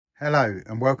Hello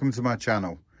and welcome to my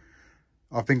channel.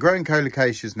 I've been growing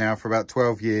Colocasias now for about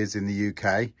 12 years in the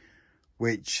UK,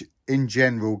 which in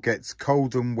general gets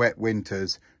cold and wet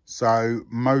winters. So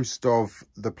most of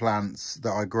the plants that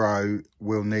I grow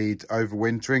will need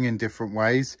overwintering in different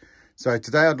ways. So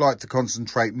today I'd like to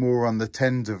concentrate more on the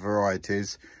tender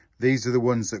varieties. These are the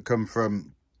ones that come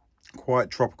from quite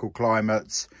tropical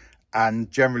climates and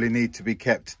generally need to be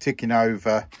kept ticking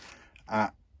over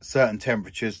at certain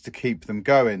temperatures to keep them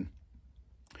going.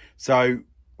 So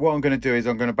what I'm going to do is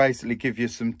I'm going to basically give you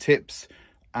some tips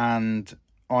and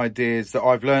ideas that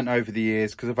I've learned over the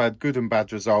years, because I've had good and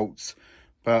bad results,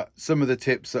 but some of the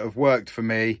tips that have worked for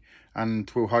me and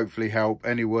will hopefully help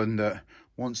anyone that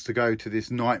wants to go to this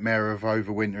nightmare of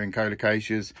overwintering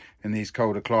Colocasias in these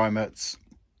colder climates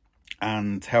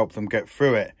and help them get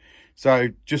through it. So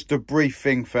just a brief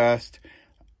thing first.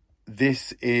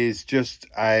 This is just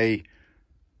a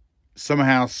summer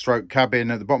house stroke cabin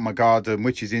at the bottom of my garden,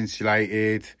 which is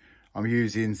insulated. I'm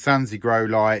using Sansi grow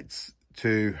lights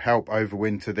to help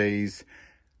overwinter these.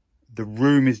 The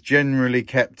room is generally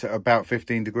kept at about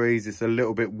 15 degrees. It's a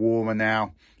little bit warmer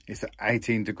now. It's at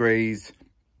 18 degrees.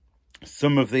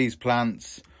 Some of these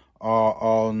plants are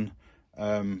on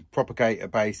propagator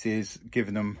bases,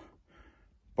 giving them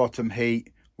bottom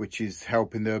heat, which is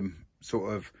helping them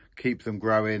sort of keep them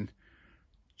growing.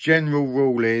 General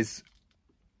rule is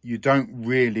you don't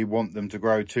really want them to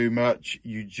grow too much.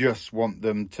 You just want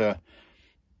them to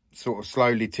sort of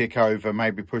slowly tick over,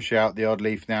 maybe push out the odd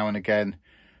leaf now and again,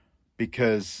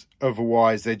 because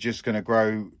otherwise they're just going to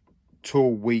grow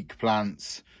tall, weak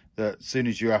plants that as soon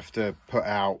as you have to put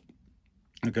out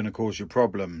are going to cause you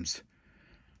problems.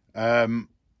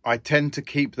 I tend to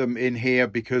keep them in here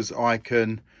because I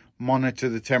can monitor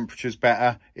the temperatures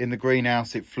better. In the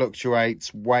greenhouse it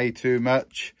fluctuates way too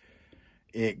much.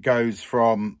 It goes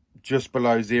from just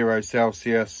below 0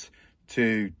 Celsius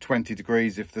to 20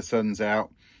 degrees if the sun's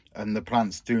out, and the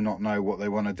plants do not know what they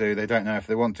want to do. They don't know if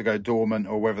they want to go dormant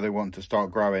or whether they want to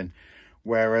start growing.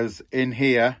 Whereas in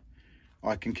here,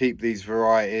 I can keep these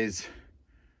varieties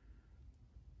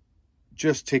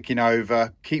just ticking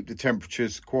over, keep the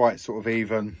temperatures quite sort of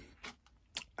even,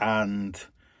 and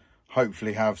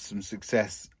hopefully have some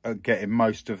success at getting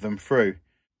most of them through.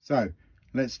 So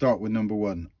let's start with number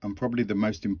one, and probably the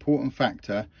most important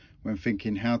factor when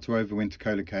thinking how to overwinter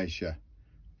Colocasia: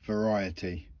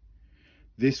 variety.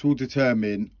 This will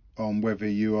determine on whether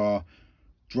you are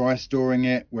dry storing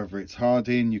it, whether it's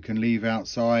harding you can leave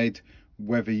outside,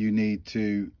 whether you need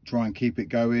to try and keep it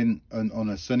going on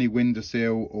a sunny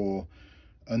windowsill or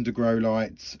under grow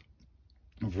lights.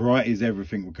 Variety is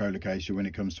everything with Colocasia when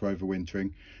it comes to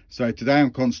overwintering. So today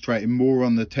I'm concentrating more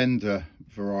on the tender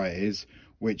varieties,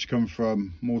 which come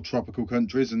from more tropical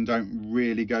countries and don't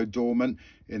really go dormant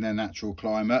in their natural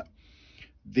climate.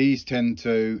 These tend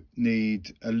to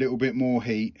need a little bit more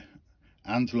heat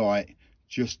and light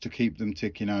just to keep them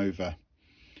ticking over.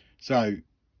 So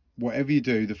whatever you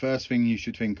do, the first thing you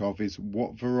should think of is,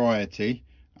 what variety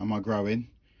am I growing?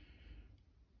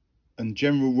 And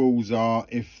general rules are,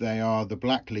 if they are the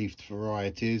black-leafed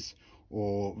varieties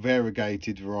or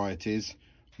variegated varieties,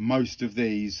 most of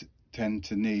these tend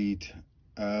to need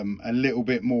a little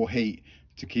bit more heat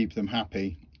to keep them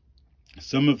happy.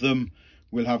 Some of them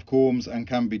will have corms and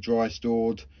can be dry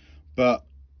stored, but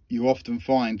you often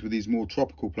find with these more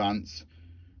tropical plants,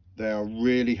 they are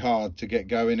really hard to get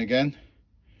going again.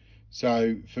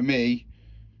 So for me,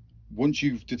 once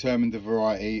you've determined the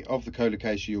variety of the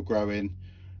Colocasia you're growing,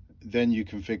 then you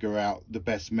can figure out the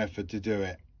best method to do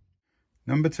it.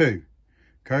 Number two,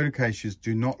 Colocasias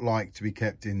do not like to be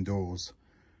kept indoors.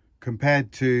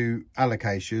 Compared to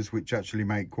Alocasias, which actually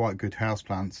make quite good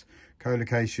houseplants,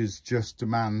 Colocasias just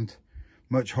demand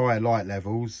much higher light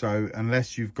levels. So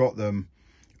unless you've got them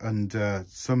under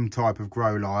some type of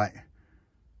grow light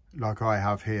like I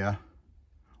have here,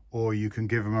 or you can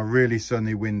give them a really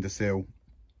sunny windowsill,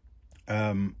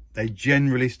 they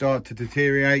generally start to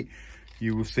deteriorate.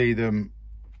 You will see them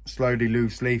slowly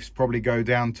loose leaves probably go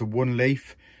down to one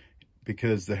leaf,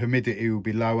 because the humidity will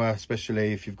be lower,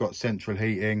 especially if you've got central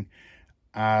heating,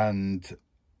 and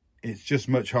it's just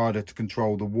much harder to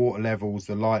control the water levels,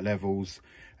 the light levels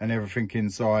and everything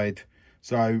inside.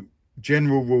 So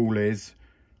general rule is,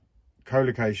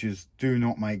 Colocasias do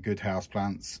not make good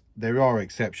houseplants. There are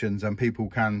exceptions and people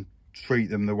can treat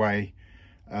them the way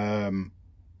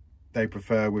they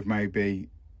prefer, with maybe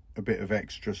a bit of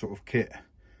extra sort of kit,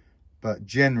 but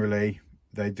generally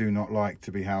they do not like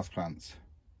to be houseplants.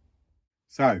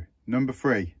 So number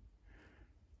three,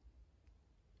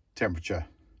 temperature.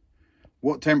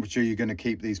 What temperature are you going to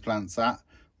keep these plants at?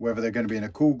 whether they're going to be in a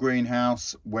cool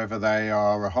greenhouse, whether they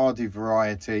are a hardy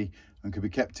variety and could be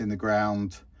kept in the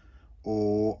ground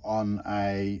or on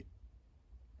a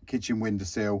kitchen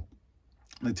windowsill.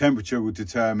 The temperature will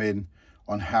determine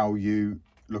on how you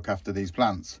look after these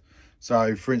plants.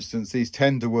 So for instance, these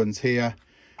tender ones here,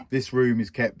 this room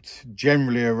is kept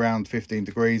generally around 15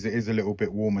 degrees. It is a little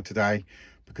bit warmer today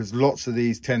because lots of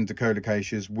these tender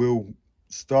Colocasias will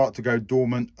start to go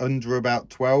dormant under about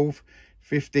 12.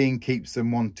 15 keeps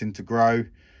them wanting to grow.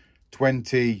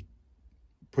 20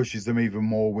 pushes them even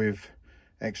more with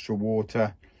extra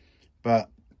water. But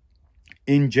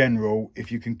in general,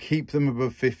 if you can keep them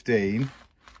above 15,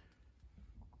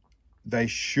 they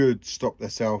should stop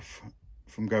themselves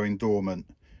from going dormant.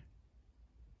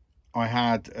 I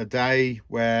had a day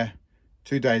where,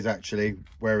 2 days actually,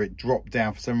 where it dropped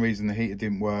down. For some reason the heater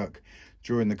didn't work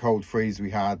during the cold freeze we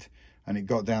had, and it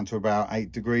got down to about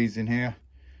 8 degrees in here.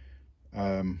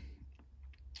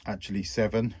 Actually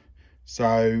 7.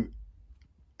 So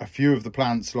a few of the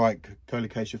plants like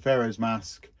Colocasia Pharaoh's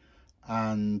Mask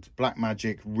and Black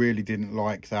Magic really didn't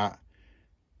like that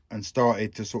and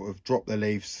started to sort of drop their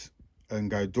leaves and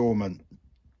go dormant.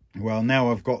 Well,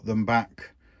 now I've got them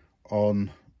back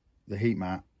on the heat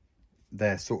mat,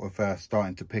 they're sort of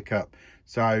starting to pick up.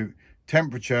 So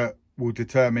temperature will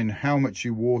determine how much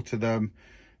you water them,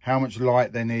 how much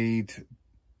light they need,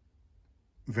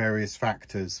 various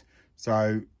factors.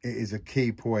 So it is a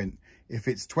key point. If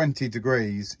it's 20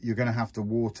 degrees, you're going to have to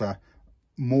water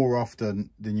more often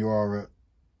than you are at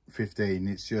 15.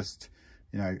 It's just,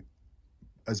 you know,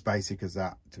 as basic as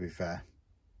that, to be fair.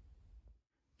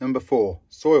 Number 4,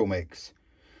 soil mix.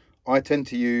 I tend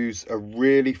to use a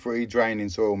really free draining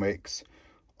soil mix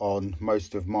on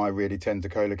most of my really tender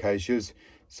Colocasias.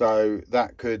 So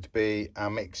that could be a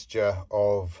mixture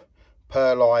of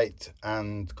perlite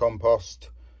and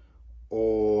compost,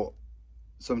 or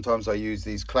sometimes I use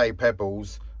these clay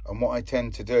pebbles. And what I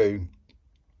tend to do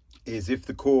is, if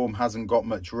the corm hasn't got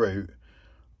much root,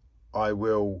 I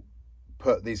will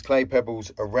put these clay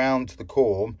pebbles around the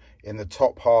corm in the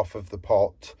top half of the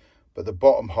pot, but the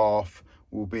bottom half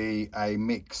will be a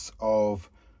mix of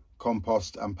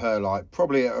compost and perlite,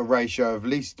 probably at a ratio of at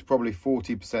least probably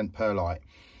 40% perlite.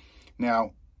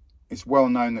 Now, it's well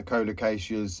known that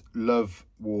Colocasias love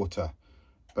water,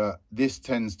 but this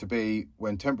tends to be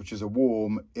when temperatures are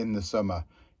warm in the summer.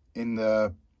 In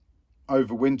the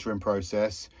overwintering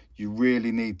process, you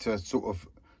really need to sort of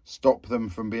stop them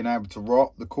from being able to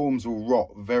rot. The corms will rot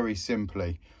very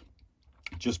simply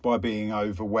just by being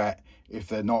over wet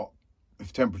if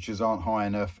temperatures aren't high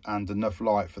enough and enough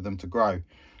light for them to grow.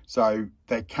 So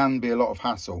they can be a lot of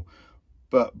hassle,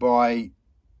 but by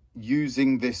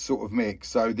using this sort of mix,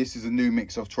 so this is a new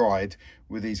mix I've tried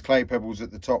with these clay pebbles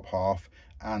at the top half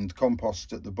and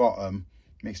compost at the bottom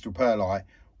mixed with perlite,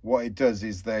 what it does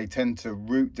is they tend to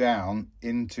root down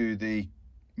into the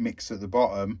mix at the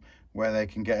bottom where they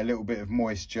can get a little bit of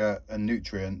moisture and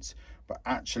nutrients, but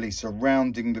actually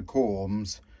surrounding the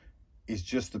corms is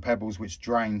just the pebbles, which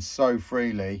drain so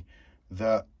freely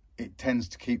that it tends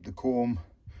to keep the corm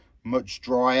much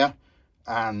drier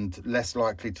and less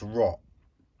likely to rot.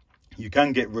 You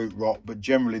can get root rot, but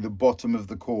generally the bottom of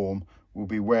the corm will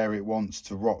be where it wants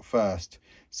to rot first.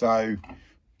 So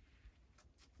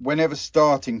whenever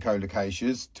starting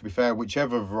Colocasias, to be fair,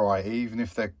 whichever variety, even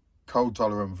if they're cold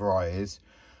tolerant varieties,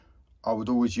 I would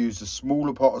always use as small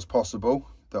a pot as possible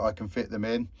that I can fit them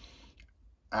in,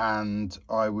 and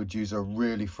I would use a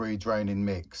really free draining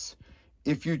mix.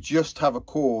 If you just have a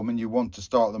corm and you want to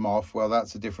start them off, well,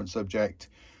 that's a different subject.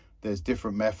 There's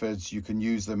different methods. You can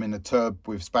use them in a tub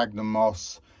with sphagnum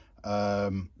moss.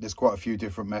 There's quite a few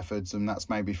different methods, and that's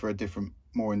maybe for a different,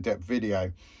 more in-depth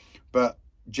video. But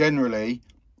generally,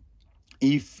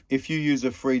 if you use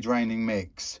a free draining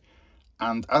mix,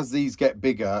 and as these get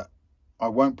bigger, I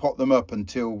won't pot them up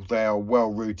until they are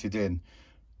well rooted in.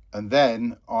 And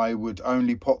then I would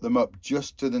only pot them up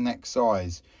just to the next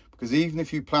size, because even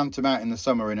if you plant them out in the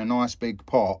summer in a nice big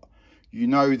pot, you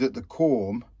know that the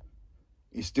corm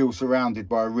is still surrounded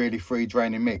by a really free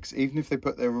draining mix. Even if they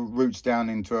put their roots down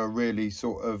into a really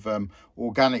sort of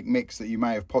organic mix that you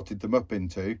may have potted them up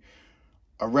into,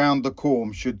 around the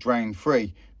corm should drain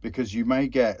free, because you may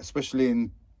get, especially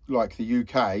in like the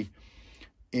UK,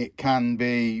 it can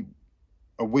be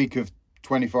a week of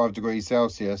 25 degrees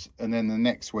Celsius and then the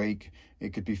next week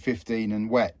it could be 15 and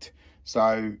wet.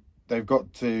 So they've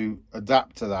got to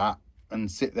adapt to that and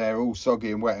sit there all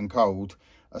soggy and wet and cold,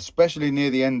 especially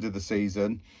near the end of the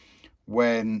season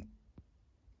when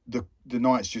the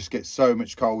nights just get so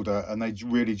much colder and they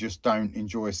really just don't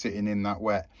enjoy sitting in that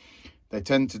wet. They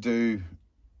tend to do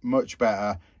much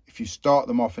better if you start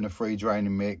them off in a free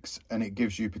draining mix, and it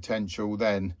gives you potential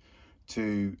then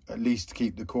to at least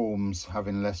keep the corms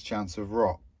having less chance of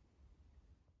rot.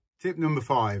 Tip number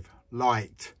 5,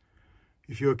 light.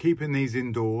 If you're keeping these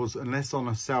indoors, unless on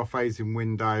a south-facing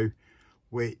window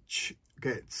which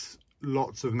gets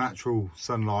lots of natural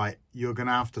sunlight, you're going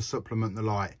to have to supplement the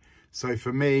light. So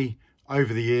for me,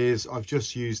 over the years, I've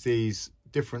just used these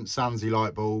different Sansi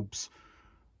light bulbs.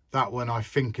 That one I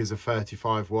think is a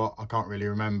 35 watt, I can't really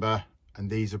remember, and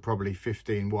these are probably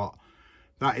 15 watt.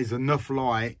 That is enough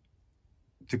light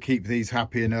to keep these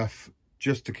happy enough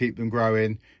just to keep them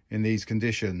growing in these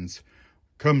conditions.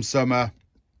 Come summer,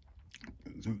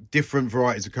 different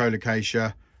varieties of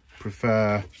Colocasia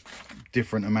prefer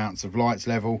different amounts of light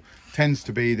level. Tends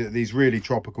to be that these really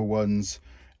tropical ones,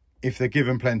 if they're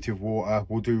given plenty of water,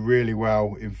 will do really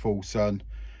well in full sun.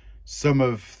 Some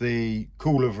of the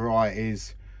cooler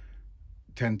varieties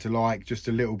tend to like just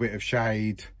a little bit of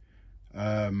shade,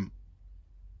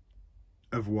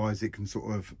 otherwise it can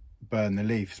sort of burn the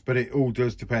leaves. But it all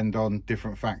does depend on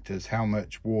different factors, how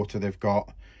much water they've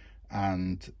got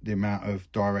and the amount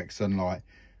of direct sunlight.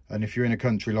 And if you're in a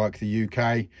country like the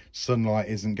UK, sunlight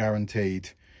isn't guaranteed.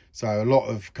 So a lot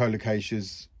of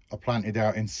Colocasias are planted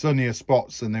out in sunnier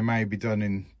spots than they may be done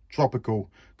in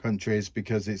tropical countries,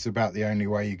 because it's about the only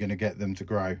way you're going to get them to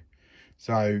grow.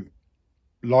 So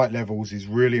light levels is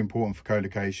really important for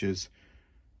Colocasias,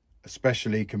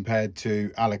 especially compared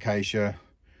to Alocasia,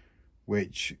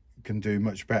 which can do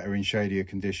much better in shadier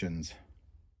conditions.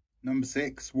 Number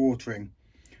 6, watering.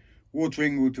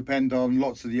 Watering will depend on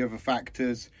lots of the other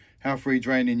factors: how free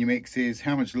draining your mix is,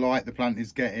 how much light the plant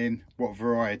is getting, what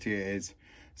variety it is.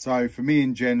 So for me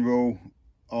in general,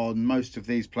 on most of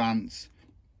these plants,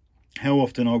 how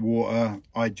often I water,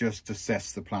 I just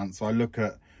assess the plants. I look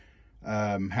at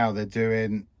how they're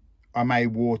doing. I may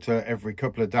water every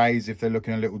couple of days if they're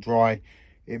looking a little dry.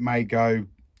 It may go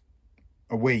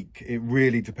a week. It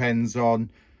really depends on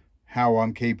how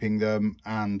I'm keeping them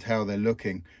and how they're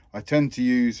looking. I tend to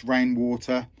use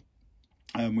rainwater,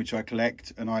 which I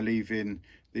collect and I leave in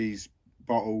these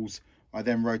bottles. I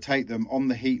then rotate them on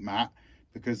the heat mat,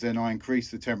 because then I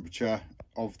increase the temperature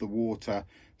of the water.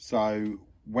 So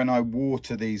when I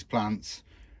water these plants,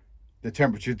 the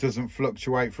temperature doesn't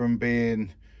fluctuate from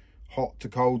being hot to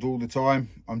cold all the time.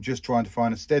 I'm just trying to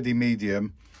find a steady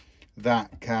medium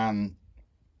that can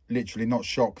literally not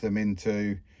shock them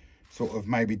into sort of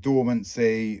maybe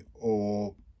dormancy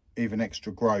or even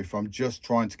extra growth. I'm just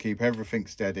trying to keep everything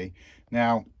steady.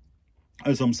 Now,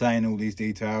 as I'm saying all these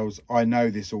details, I know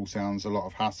this all sounds a lot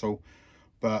of hassle,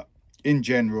 but in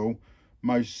general,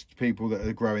 most people that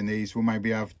are growing these will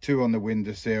maybe have 2 on the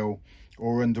windowsill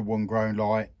or under one grown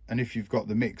light. And if you've got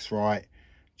the mix right,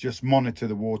 just monitor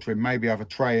the watering, maybe have a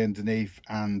tray underneath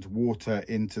and water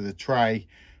into the tray,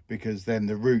 because then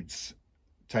the roots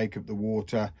take up the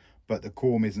water but the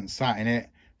corm isn't sat in it.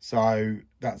 So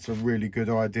that's a really good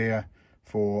idea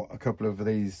for a couple of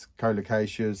these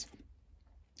Colocasias.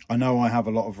 I know I have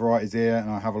a lot of varieties here, and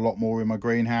I have a lot more in my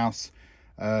greenhouse,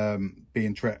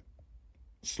 being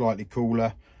slightly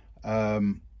cooler,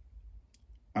 and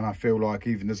I feel like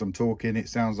even as I'm talking it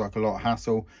sounds like a lot of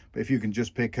hassle, but if you can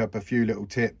just pick up a few little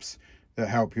tips that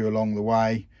help you along the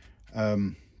way,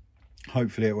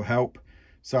 hopefully it will help.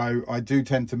 So I do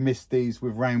tend to mist these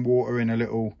with rainwater in a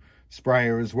little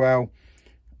sprayer as well.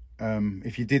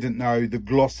 If you didn't know, the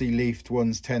glossy leafed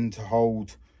ones tend to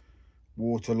hold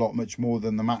water much more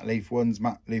than the matte leaf ones.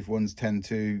 Matte leaf ones tend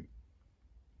to,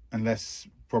 unless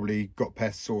probably got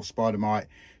pests or spider mite,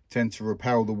 tend to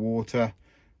repel the water,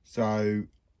 so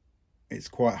it's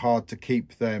quite hard to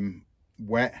keep them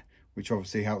wet, which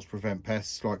obviously helps prevent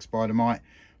pests like spider mite,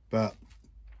 but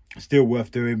still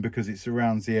worth doing because it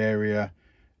surrounds the area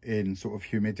in sort of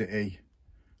humidity,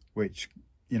 which,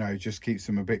 you know, just keeps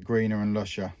them a bit greener and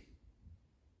lusher.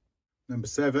 Number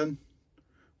 7,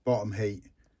 bottom heat.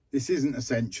 This isn't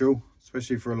essential,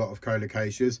 especially for a lot of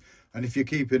Colocasias, and if you're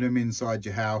keeping them inside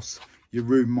your house, your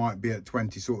room might be at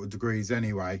 20 sort of degrees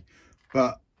anyway,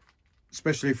 but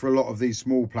especially for a lot of these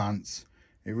small plants,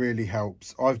 it really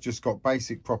helps. I've just got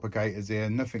basic propagators here,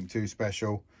 nothing too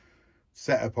special,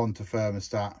 set up onto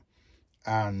thermostat,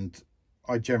 and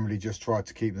I generally just try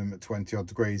to keep them at 20 odd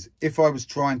degrees. If I was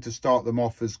trying to start them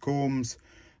off as corms,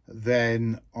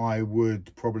 then I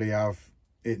would probably have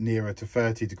it nearer to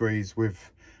 30 degrees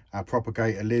with a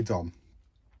propagator lid on.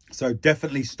 So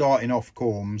definitely starting off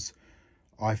corms,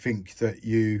 I think that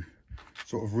you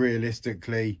sort of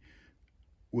realistically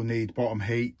will need bottom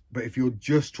heat, but if you're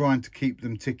just trying to keep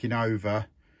them ticking over,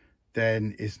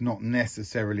 then it's not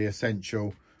necessarily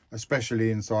essential,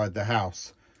 especially inside the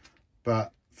house.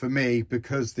 But for me,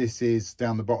 because this is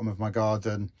down the bottom of my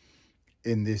garden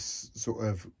in this sort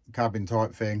of cabin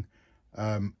type thing,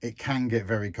 it can get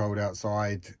very cold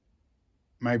outside.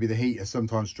 Maybe the heater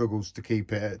sometimes struggles to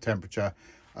keep it at temperature,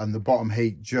 and the bottom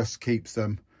heat just keeps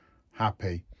them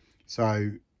happy.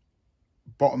 So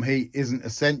bottom heat isn't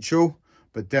essential,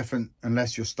 but definitely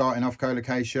unless you're starting off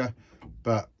Colocasia,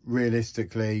 but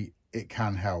realistically it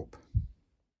can help.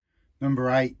 Number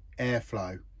 8,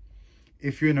 airflow.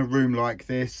 If you're in a room like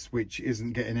this, which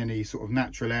isn't getting any sort of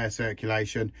natural air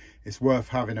circulation, it's worth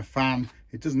having a fan.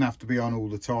 It doesn't have to be on all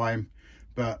the time,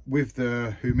 but with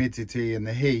the humidity and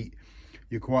the heat,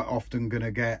 you're quite often going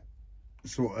to get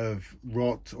sort of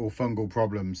rot or fungal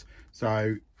problems.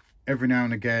 So every now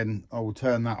and again, I will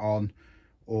turn that on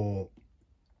or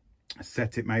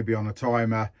set it maybe on a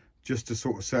timer just to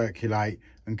sort of circulate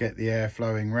and get the air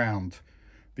flowing round,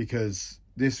 because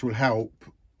this will help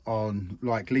on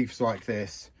like leaves like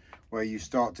this where you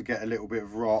start to get a little bit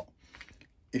of rot.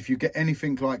 If you get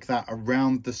anything like that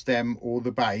around the stem or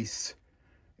the base,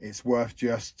 it's worth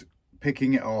just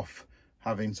picking it off,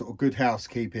 having sort of good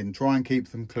housekeeping, try and keep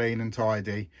them clean and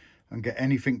tidy, and get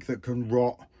anything that can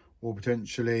rot or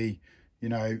potentially, you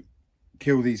know,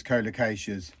 kill these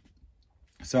Colocasias.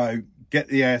 So get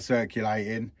the air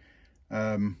circulating.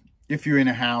 If you're in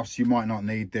a house, you might not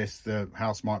need this. The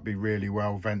house might be really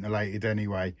well ventilated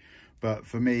anyway. But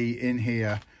for me in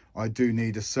here, I do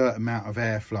need a certain amount of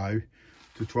airflow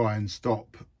to try and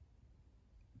stop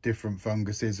different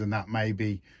funguses and that may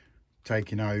be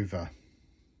taking over.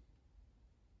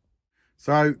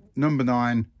 So number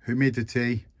 9,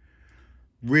 humidity.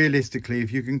 Realistically,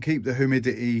 if you can keep the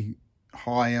humidity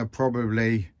higher,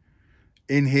 probably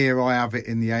in here I have it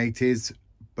in the 80s,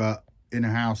 but in a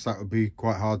house that would be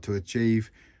quite hard to achieve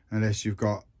unless you've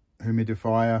got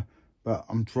humidifier. But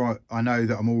I know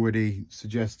that I'm already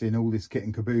suggesting all this kit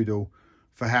and caboodle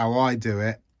for how I do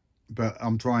it, but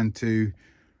I'm trying to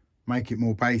make it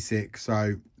more basic.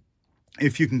 So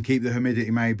if you can keep the humidity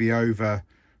maybe over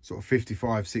sort of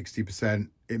 55-60%,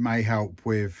 it may help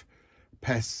with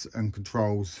pests and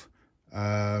controls,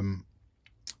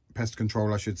 pest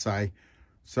control I should say.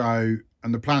 So,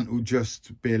 and the plant will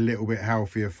just be a little bit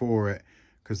healthier for it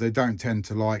because they don't tend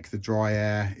to like the dry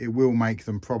air. It will make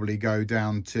them probably go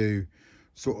down to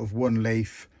sort of 1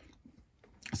 leaf.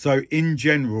 So in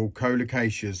general,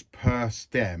 Colocasias per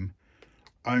stem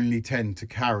only tend to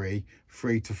carry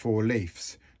 3 to 4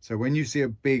 leaves. So when you see a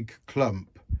big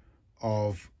clump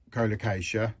of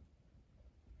Colocasia,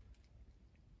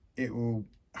 it will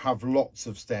have lots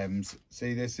of stems.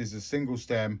 See, this is a single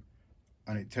stem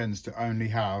and it tends to only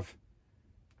have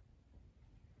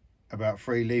about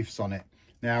 3 leaves on it.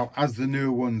 Now, as the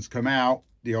newer ones come out,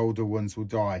 the older ones will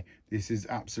die. This is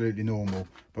absolutely normal.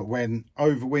 But when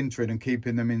overwintering and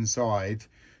keeping them inside,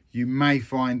 you may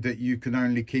find that you can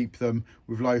only keep them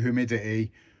with low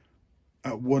humidity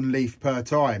at 1 leaf per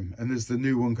time, and as the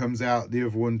new one comes out, the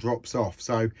other one drops off.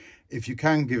 So if you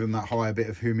can give them that higher bit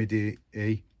of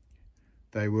humidity,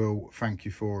 they will thank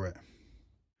you for it.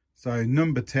 So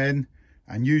number 10,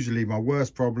 and usually my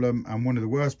worst problem, and one of the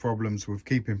worst problems with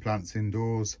keeping plants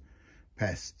indoors,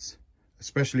 pests,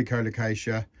 especially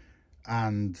Colocasia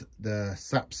and the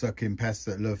sap sucking pests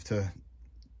that love to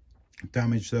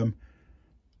damage them,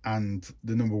 and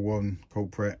the number 1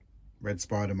 culprit, red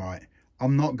spider mite.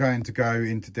 I'm not going to go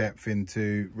into depth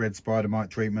into red spider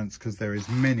mite treatments because there is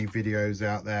many videos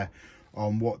out there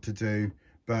on what to do,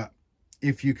 but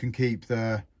if you can keep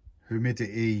the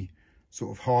humidity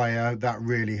sort of higher, that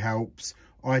really helps.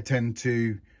 I tend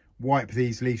to wipe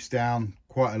these leaves down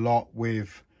quite a lot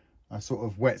with a sort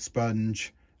of wet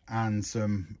sponge and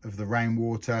some of the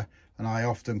rainwater, and I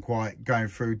often quite going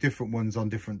through different ones on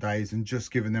different days and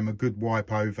just giving them a good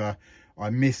wipe over.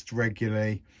 I mist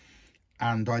regularly,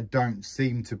 and I don't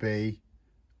seem to be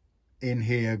in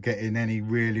here getting any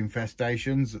real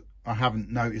infestations. I haven't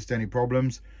noticed any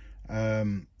problems.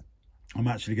 I'm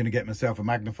actually going to get myself a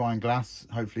magnifying glass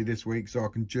hopefully this week so I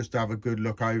can just have a good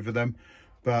look over them.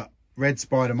 But red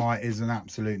spider mite is an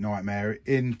absolute nightmare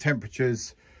in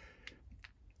temperatures,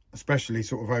 especially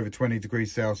sort of over 20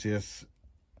 degrees Celsius.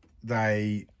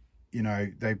 They, you know,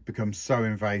 they become so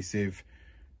invasive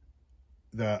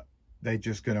that they're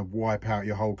just going to wipe out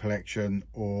your whole collection,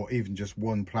 or even just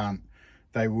one plant.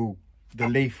 They will, the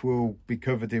leaf will be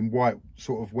covered in white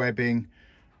sort of webbing,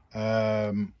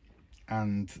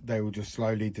 and they will just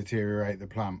slowly deteriorate the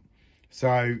plant.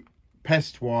 So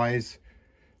pest wise,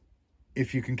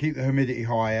 if you can keep the humidity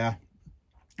higher,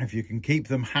 if you can keep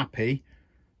them happy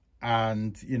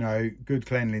and, you know, good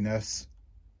cleanliness,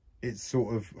 it's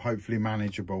sort of hopefully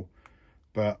manageable.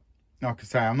 But like I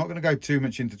say, I'm not going to go too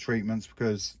much into treatments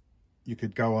because you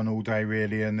could go on all day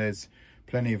really, and there's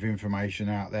plenty of information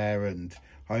out there and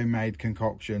homemade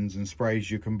concoctions and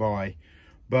sprays you can buy.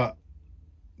 But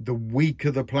the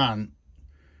weaker the plant,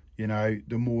 you know,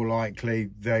 the more likely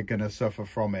they're going to suffer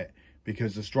from it,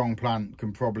 because a strong plant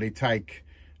can probably take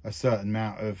a certain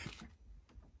amount of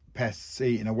pests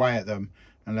eating away at them,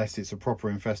 unless it's a proper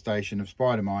infestation of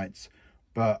spider mites.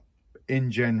 But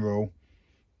in general,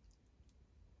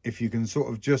 if you can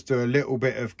sort of just do a little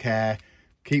bit of care,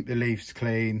 keep the leaves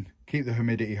clean, keep the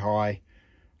humidity high,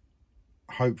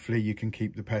 hopefully you can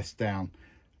keep the pests down.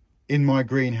 In my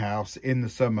greenhouse in the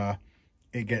summer,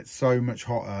 it gets so much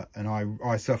hotter and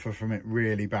I suffer from it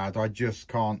really bad. I just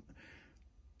can't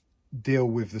deal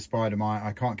with the spider mite.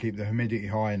 I can't keep the humidity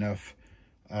high enough,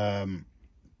 and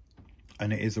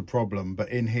it is a problem. But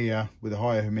in here, with a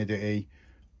higher humidity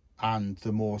and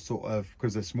the more sort of,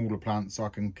 because they're smaller plants, I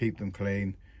can keep them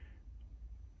clean.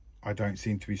 I don't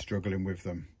seem to be struggling with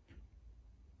them.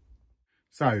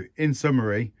 So in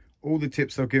summary, all the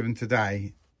tips I've given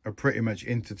today are pretty much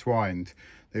intertwined.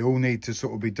 They all need to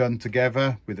sort of be done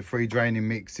together with the free draining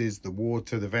mixes, the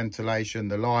water, the ventilation,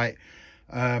 the light,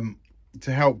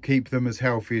 to help keep them as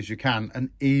healthy as you can. And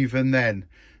even then,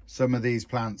 some of these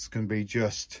plants can be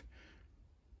just,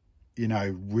 you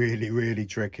know, really, really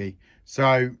tricky.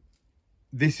 So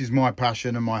this is my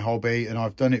passion and my hobby, and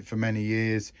I've done it for many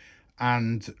years.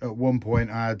 And at one point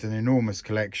I had an enormous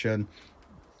collection,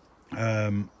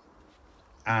 and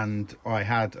I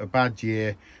had a bad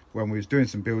year when we was doing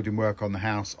some building work on the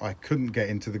house. I couldn't get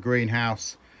into the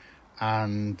greenhouse,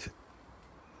 and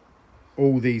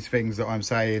all these things that I'm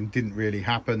saying didn't really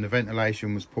happen. The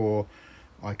ventilation was poor,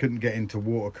 I couldn't get into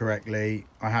water correctly,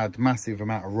 I had massive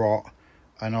amount of rot,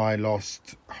 and I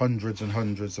lost hundreds and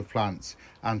hundreds of plants.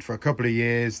 And for a couple of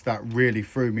years that really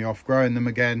threw me off growing them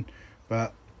again.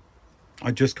 But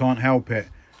I just can't help it.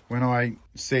 When I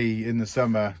see in the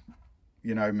summer,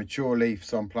 you know, mature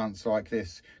leaves on plants like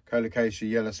this, Colocasia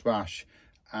yellow splash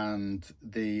and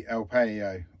the El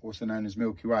Payo, also known as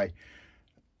Milky Way,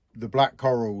 the black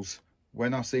corals,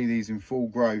 when I see these in full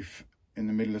growth in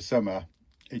the middle of summer,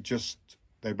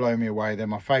 they blow me away. They're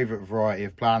my favourite variety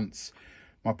of plants.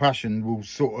 My passion will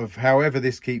sort of, however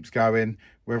this keeps going,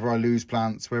 whether I lose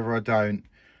plants, whether I don't,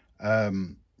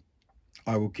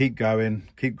 I will keep going,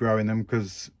 keep growing them,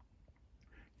 because,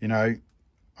 you know,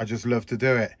 I just love to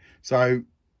do it. So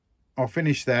I'll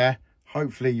finish there.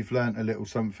 Hopefully you've learnt a little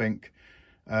something,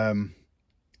 and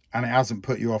it hasn't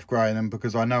put you off growing them,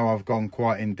 because I know I've gone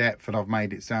quite in depth and I've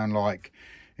made it sound like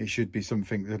it should be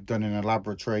something they've done in a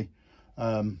laboratory,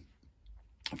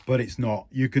 but it's not.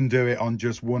 You can do it on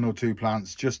just one or two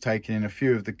plants, just taking in a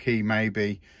few of the key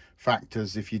maybe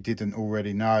factors if you didn't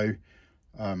already know.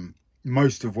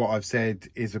 Most of what I've said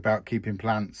is about keeping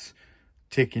plants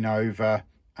ticking over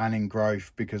and in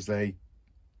growth, because they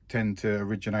tend to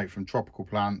originate from tropical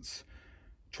plants,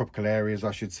 tropical areas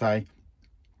I should say.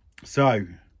 So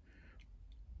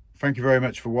thank you very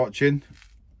much for watching.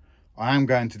 I am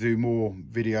going to do more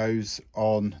videos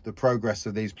on the progress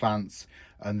of these plants,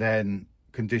 and then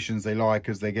conditions they like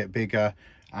as they get bigger,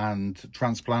 and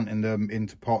transplanting them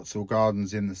into pots or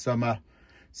gardens in the summer.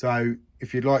 So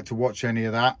if you'd like to watch any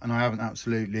of that, and I haven't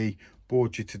absolutely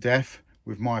bored you to death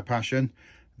with my passion,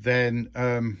 then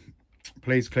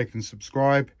please click and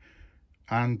subscribe,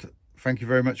 and thank you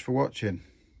very much for watching.